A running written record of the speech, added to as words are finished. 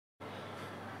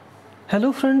Hello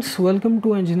friends, welcome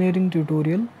to engineering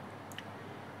tutorial.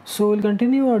 So we'll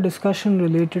continue our discussion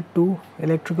related to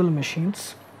electrical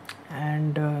machines,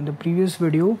 and in the previous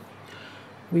video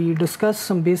we discussed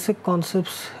some basic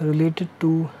concepts related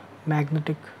to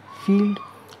magnetic field.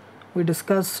 We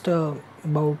discussed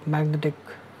about magnetic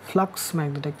flux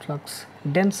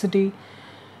density,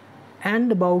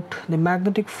 and about the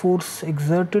magnetic force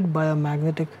exerted by a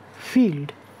magnetic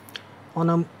field on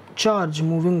a charge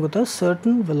moving with a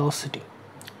certain velocity.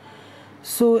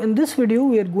 So in this video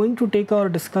we are going to take our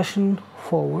discussion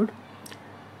forward,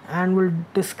 and we'll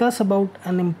discuss about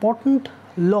an important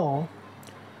law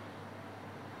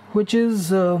which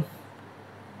is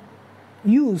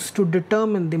used to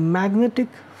determine the magnetic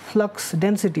flux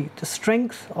density, the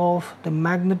strength of the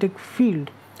magnetic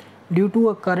field due to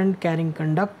a current carrying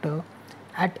conductor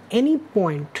at any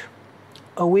point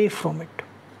away from it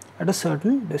at a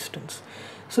certain distance.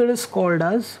 So it is called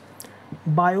as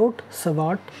Biot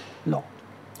Savart Law.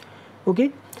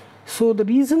 Okay, so the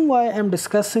reason why I am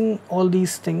discussing all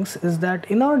these things is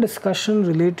that in our discussion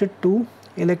related to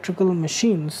electrical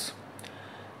machines,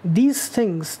 these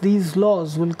things, these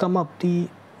laws will come up, the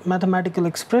mathematical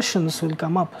expressions will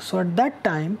come up. So at that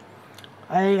time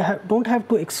I don't have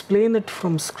to explain it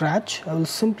from scratch. I will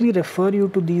simply refer you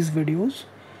to these videos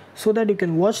so that you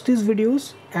can watch these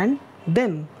videos and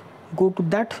then go to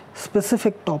that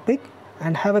specific topic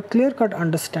and have a clear-cut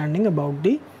understanding about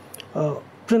the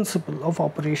principle of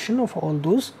operation of all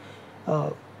those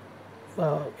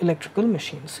electrical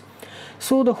machines.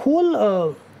 So the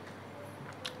whole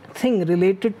thing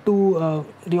related to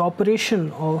the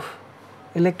operation of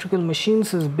electrical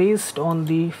machines is based on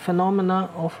the phenomena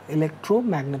of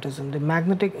electromagnetism, the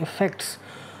magnetic effects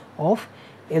of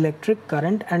electric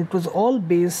current, and it was all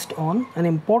based on an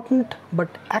important but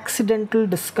accidental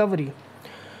discovery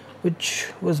which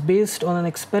was based on an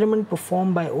experiment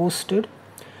performed by Ørsted,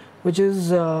 which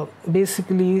is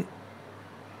basically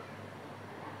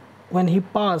when he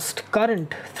passed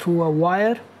current through a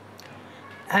wire,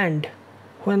 and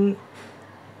when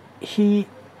he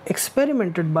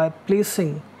experimented by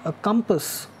placing a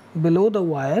compass below the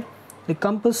wire, the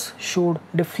compass showed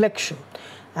deflection,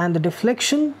 and the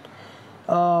deflection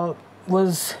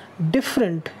was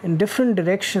different in different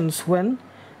directions when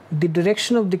the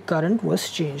direction of the current was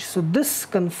changed. So this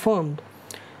confirmed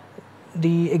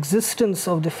the existence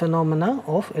of the phenomena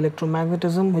of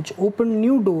electromagnetism, which opened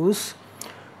new doors,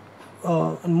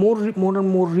 and more and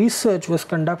more research was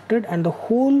conducted, and the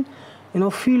whole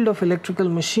field of electrical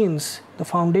machines, the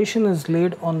foundation is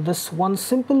laid on this one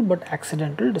simple but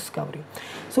accidental discovery.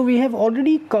 So we have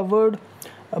already covered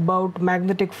about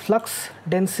magnetic flux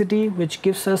density, which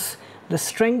gives us the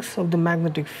strength of the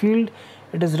magnetic field.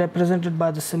 It is represented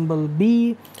by the symbol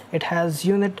B. It has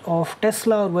unit of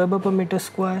Tesla or Weber per meter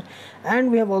square.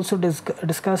 And we have also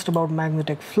discussed about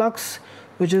magnetic flux,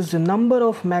 which is the number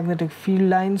of magnetic field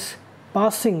lines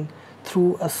passing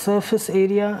through a surface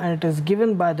area, and it is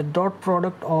given by the dot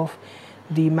product of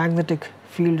the magnetic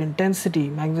field intensity,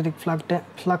 magnetic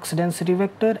flux density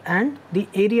vector, and the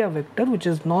area vector, which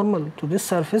is normal to the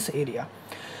surface area.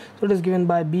 So it is given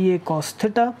by BA cos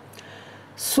theta.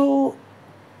 So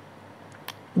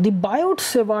the Biot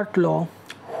Savart law,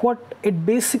 what it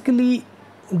basically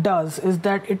does is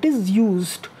that it is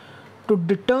used to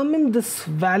determine this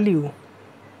value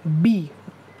B,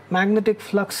 magnetic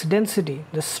flux density,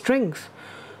 the strength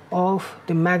of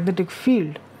the magnetic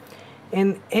field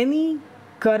in any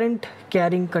current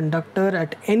carrying conductor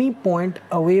at any point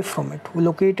away from it,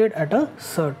 located at a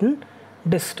certain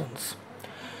distance.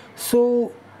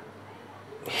 So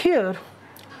here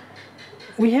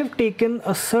we have taken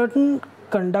a certain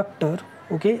conductor,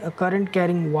 okay, a current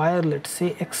carrying wire, let's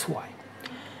say XY.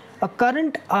 A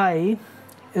current I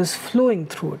is flowing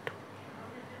through it,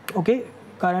 okay,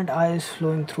 current I is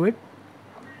flowing through it,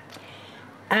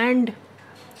 and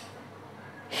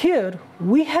here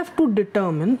we have to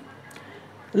determine,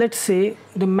 let's say,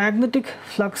 the magnetic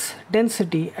flux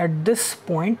density at this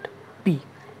point P.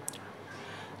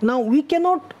 Now we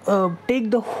cannot take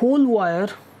the whole wire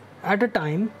at a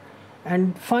time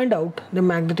and find out the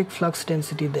magnetic flux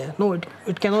density there. No,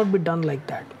 it cannot be done like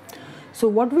that. So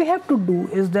what we have to do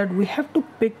is that we have to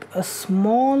pick a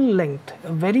small length,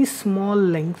 a very small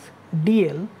length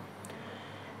dl,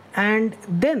 and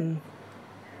then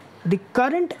the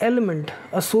current element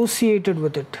associated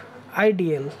with it,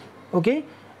 IDL, okay,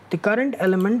 the current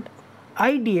element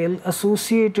IDL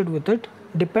associated with it,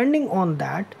 depending on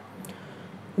that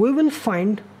we will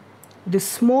find the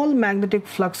small magnetic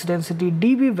flux density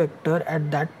dB vector at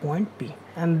that point P,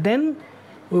 and then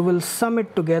we will sum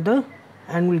it together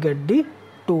and we'll get the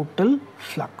total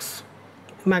flux,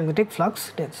 magnetic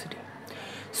flux density.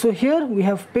 So here we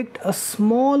have picked a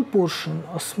small portion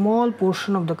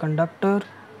of the conductor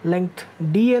length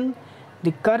dl.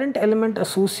 The current element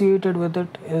associated with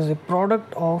it is a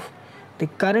product of the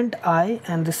current I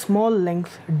and the small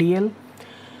length dl.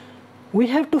 We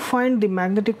have to find the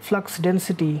magnetic flux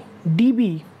density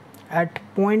dB at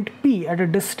point P at a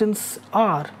distance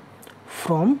r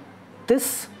from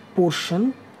this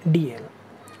portion dl.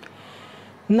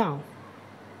 Now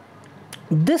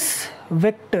this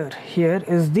vector here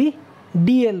is the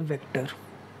dl vector,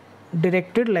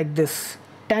 directed like this,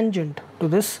 tangent to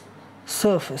this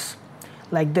surface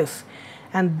like this,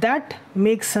 and that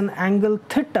makes an angle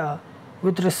theta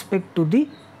with respect to the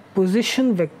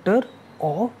position vector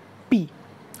of P.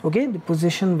 Okay, the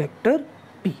position vector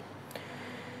P.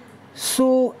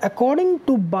 So according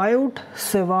to Biot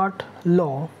Savart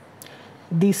law,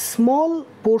 the small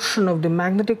portion of the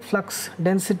magnetic flux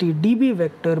density dB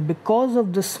vector, because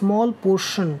of the small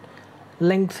portion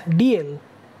length dl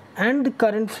and the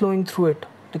current flowing through it,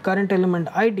 the current element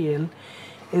IDL,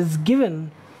 is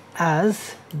given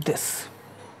as this: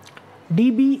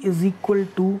 dB is equal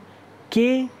to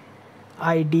k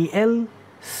IDL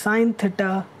sine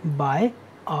theta by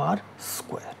r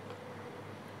square.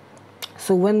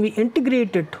 So when we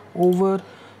integrate it over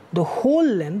the whole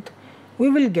length, we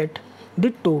will get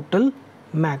the total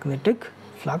magnetic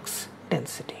flux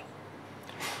density.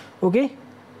 Okay,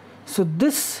 so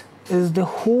this is the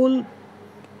whole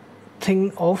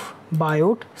thing of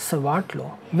Biot Savart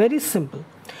law. Very simple.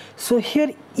 So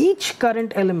here each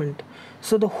current element,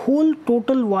 so the whole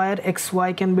total wire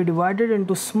xy can be divided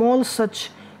into small such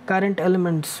current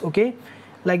elements. Okay,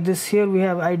 like this, here we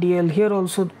have IDL, here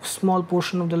also small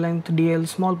portion of the length dl,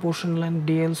 small portion length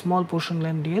dl, small portion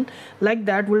length dl, like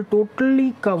that will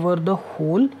totally cover the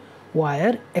whole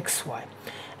wire xy.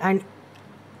 And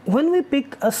when we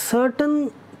pick a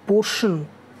certain portion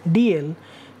dl,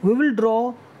 we will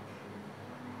draw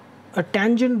a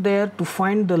tangent there to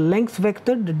find the length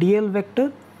vector, the dl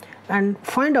vector, and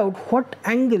find out what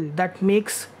angle that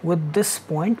makes with this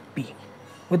point P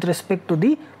with respect to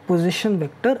the position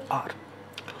vector r.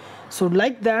 So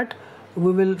like that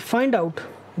we will find out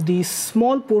the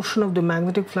small portion of the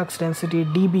magnetic flux density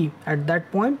dB at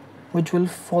that point, which will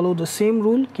follow the same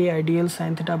rule, k IDL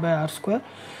sine theta by r square.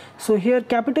 So here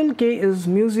capital K is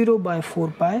mu 0 by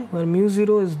 4 pi, where mu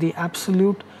 0 is the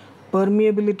absolute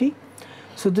permeability.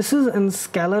 So this is in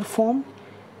scalar form.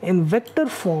 In vector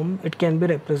form it can be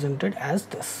represented as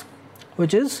this,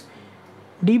 which is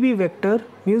dB vector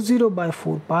mu 0 by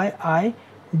 4 pi I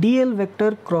dl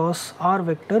vector cross r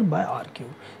vector by r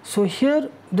cube. So here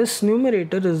this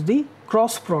numerator is the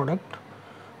cross product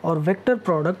or vector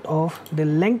product of the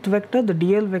length vector, the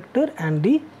dl vector, and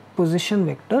the position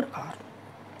vector r,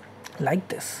 like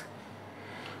this.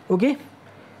 Okay,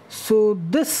 so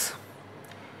this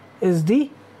is the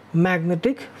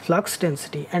magnetic flux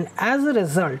density, and as a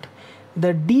result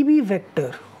the dB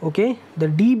vector, okay, the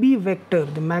dB vector,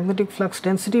 the magnetic flux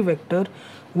density vector,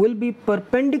 will be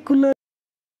perpendicular.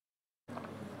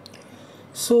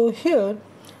 So here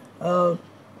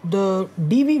the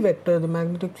dV vector, the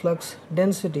magnetic flux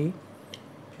density,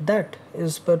 that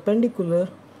is perpendicular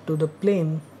to the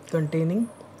plane containing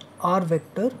r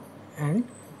vector and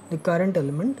the current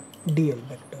element dl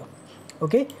vector.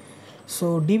 Okay,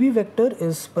 so dV vector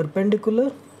is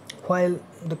perpendicular, while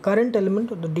the current element,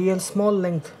 the dl small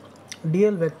length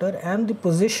dl vector, and the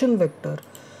position vector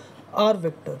r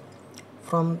vector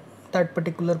from that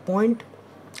particular point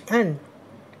and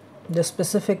the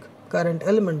specific current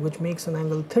element which makes an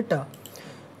angle theta.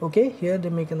 Okay, here they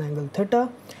make an angle theta,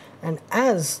 and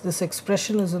as this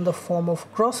expression is in the form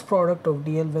of cross product of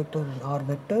dl vector and r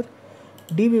vector,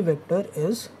 dV vector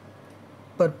is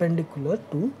perpendicular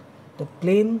to the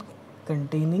plane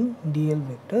containing dl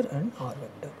vector and r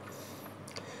vector.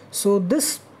 So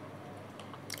this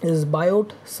is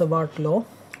Biot Savart law,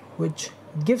 which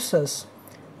gives us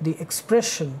the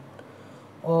expression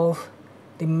of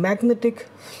the magnetic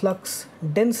flux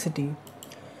density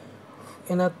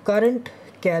in a current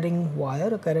carrying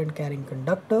wire, a current carrying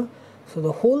conductor. So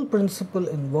the whole principle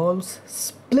involves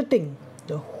splitting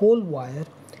the whole wire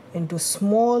into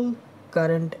small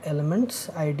current elements,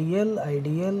 IDL,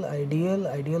 IDL,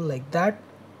 IDL, IDL, like that,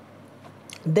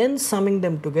 then summing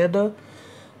them together.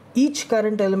 Each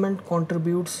current element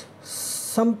contributes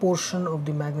some portion of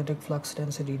the magnetic flux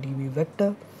density dV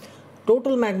vector.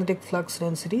 Total magnetic flux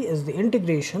density is the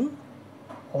integration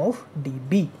of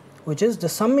dB, which is the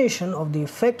summation of the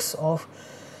effects of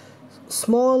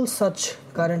small such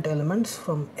current elements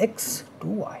from x to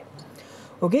y.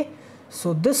 Okay,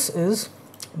 so this is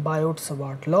Biot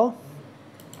Savart law,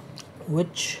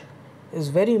 which is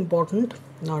very important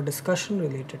in our discussion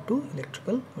related to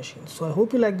electrical machines. So I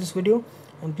hope you like this video,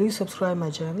 and please subscribe my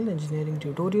channel Engineering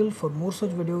Tutorial for more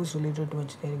such videos related to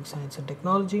engineering, science and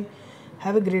technology.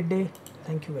 Have a great day.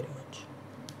 Thank you very much.